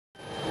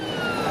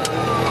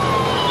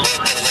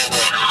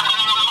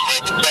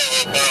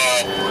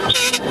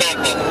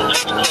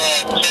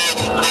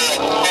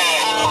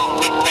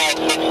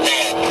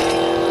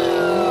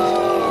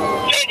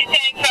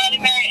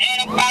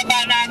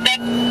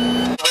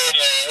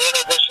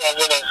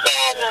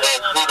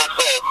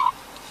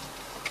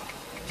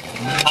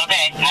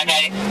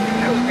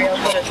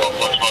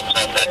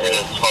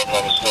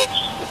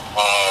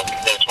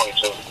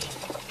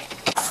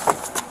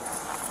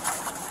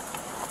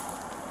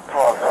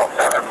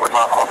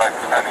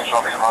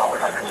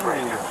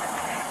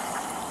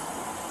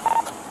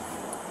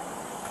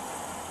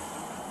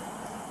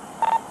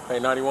Hey,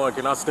 91,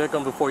 can I stick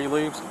him before he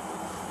leaves?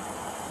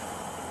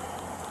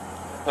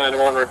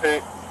 91,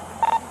 repeat.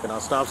 Can I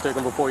stop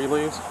sticking before he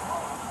leaves? If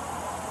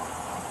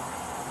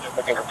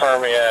I can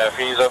confirm, yeah, if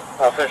he's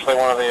officially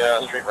one of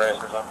the street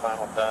racers, I'm fine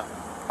with that.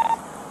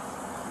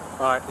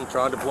 Alright, I'm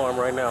trying to deploy him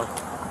right now.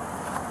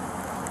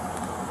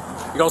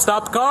 You gonna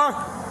stop the car?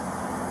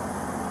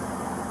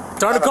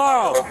 Turn the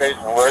car off. Location.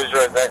 Where's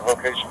your exact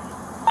location?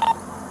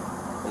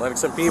 Atlantic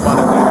St.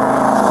 Peabody.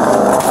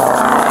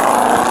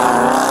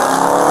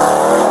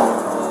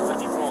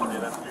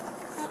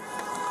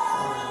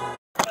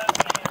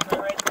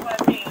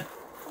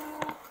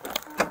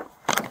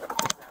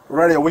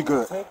 Radio, we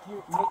good.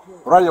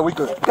 Radio, we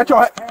good. Get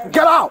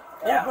out!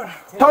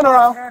 Turn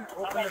around.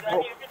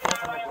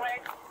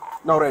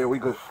 No, Radio, we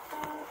good.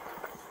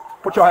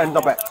 Put your hands in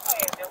the back.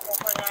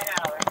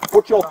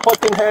 Put your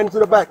fucking hands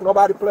in the back.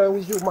 Nobody playing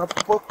with you,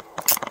 motherfucker.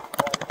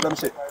 Let me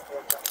see.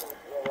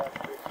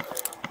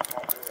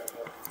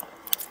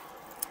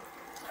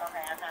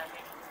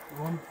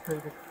 You want to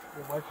take your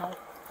wife out?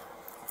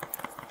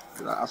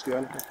 Did I ask you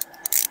anything?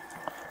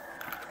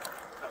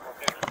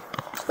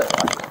 Stay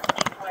right.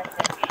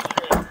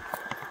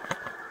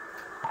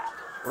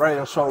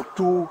 Right, so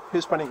 2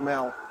 Hispanic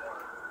male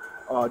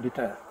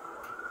detained.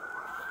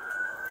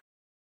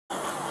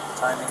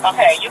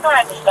 Okay, you're going to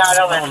have to start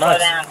over and slow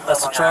down.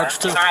 That's a charge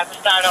too. You're going to have to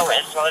start over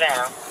and slow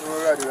down.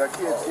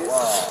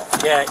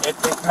 Yeah,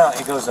 no,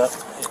 it goes up.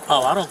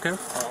 Oh, I don't care.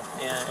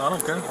 Yeah, I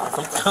don't care.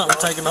 I'm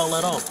taking all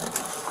that off.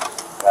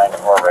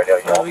 94 radio,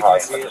 Oh, we can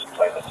see it.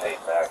 play the tape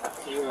back.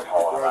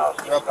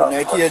 Dropping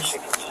there, kids.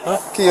 Huh?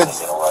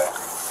 Kids.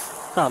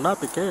 No, not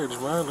the carriage,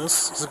 man.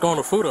 This is going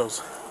to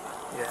Fudos.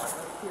 Yeah.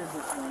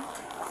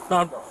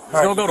 No, it's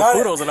going to go to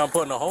Fudos and I'm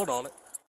putting a hold on it.